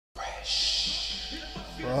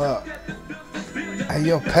Fuck. Hey,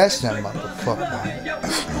 yo, pass that motherfucker.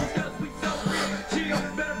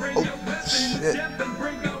 Oh, shit.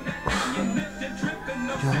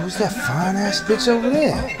 Yo, who's that fine ass bitch over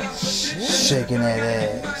there? Shaking that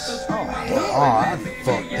ass. Oh, hell. Oh, I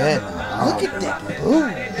fuck that now. Look at that. Ooh.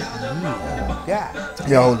 God.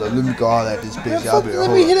 Yo, hold up. Let me go all at this bitch. Y'all be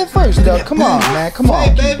let me hit it first, dog. Come on, man. Come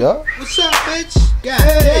on, baby. dog. What's up, bitch? God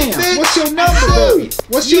damn. Bitch. What's your number, baby?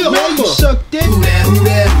 What's your number? You suck dick. Who that, who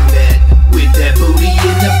that, who that? With that booty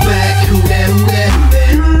in the back. Who that, who that, who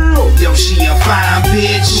that? Yo, she a fine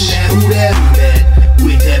bitch. Who that, who that, who that?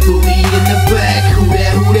 With that booty in the back. Who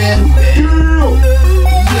that, who that, who that?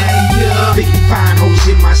 Yeah, yeah. 55 hoes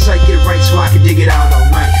in my sight, get it right so I can dig it out all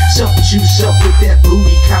night. Suck the juice up with that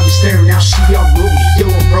booty. Caught me staring, now she all moody. Yo,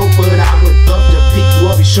 I'm broke, but I would love to pick you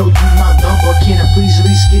up and show you my number. Can I please at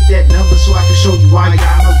least get that number so I can show you why I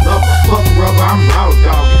got no lover? Fuck rubber, I'm raw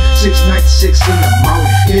dogging. 6 nights, 6 in the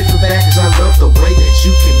morning. Hit for back cause I love the way that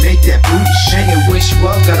you can make that booty shake. And when you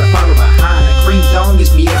up, gotta follow behind. A cream thong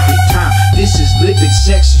gets me every time. This is living,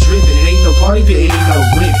 sex driven. It ain't no party if it ain't no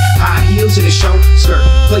women. High heels in a show skirt.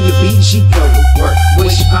 Play a beat and she go to work. When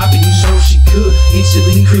she poppin', you know she could.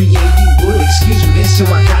 Instantly creating wood. Excuse me, so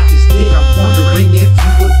I got this dick. I'm wondering if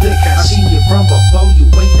you would lick. I seen you from before, you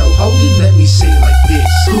ain't no holding. Let me say it like this.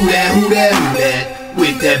 Who that, who that, who that?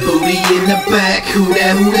 With that booty in the back. Who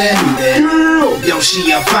that, who that, who that? Yo,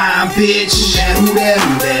 she a fine bitch. Who that, who that,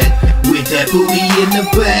 who that? With that booty in the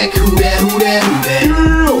back. Who that, who that, who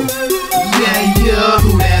that? Yeah, yeah.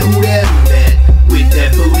 Who that, who that, who that? With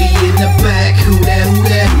that booty in the back. Who that, who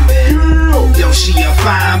that, who that? Yo, she a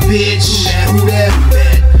fine bitch. Who that, who that, who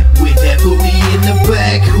that? With that booty in the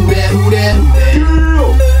back. Who that, who that, who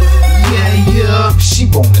that? Yeah, yeah. She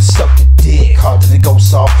wanna suck the dick, hard to go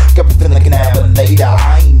soft. Got me feeling like an later.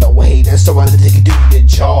 I ain't no hater, so I let it do the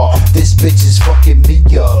job. This bitch is fucking me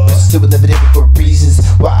up. Still living it for reasons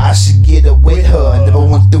why I should get her with her. I never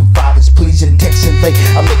went through fathers pleasing, texting late.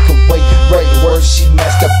 I make her wait, right word. She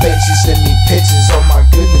masturbate, she send me pictures. Oh my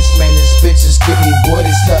goodness, man, this bitch is give me what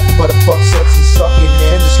it's nothing but a fuck, sex and sucking.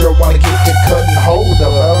 And this girl wanna get the cut and hold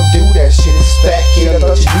up. I don't do that shit. It's fat kid. I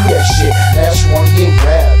thought you do that shit. Now she wanna get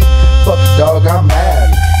rapped. Fuck the dog, I'm mad.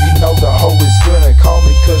 You know the hoe is gonna call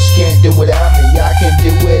me cause she can't do it without me. I can do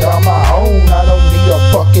it on my own. I don't need a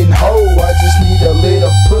fucking hoe. I just need a little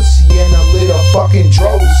pussy and a little fucking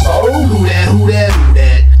dro. So who that, who that, who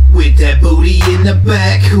that? With that booty in the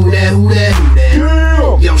back. Who that, who that, who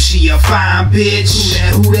that? Yo, she a fine bitch.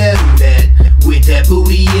 Who that, who that, who that? With that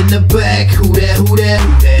booty in the back. Who that, who that,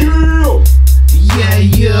 who that? Yeah,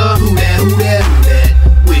 yeah. Who that, who that, who that?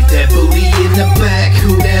 With that booty in the back.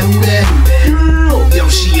 Who that, who that, who that? Yo,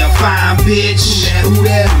 she a fine bitch. Who that, who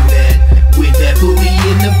that, who that? With that booty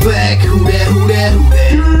in the back. Who that, who that, who that?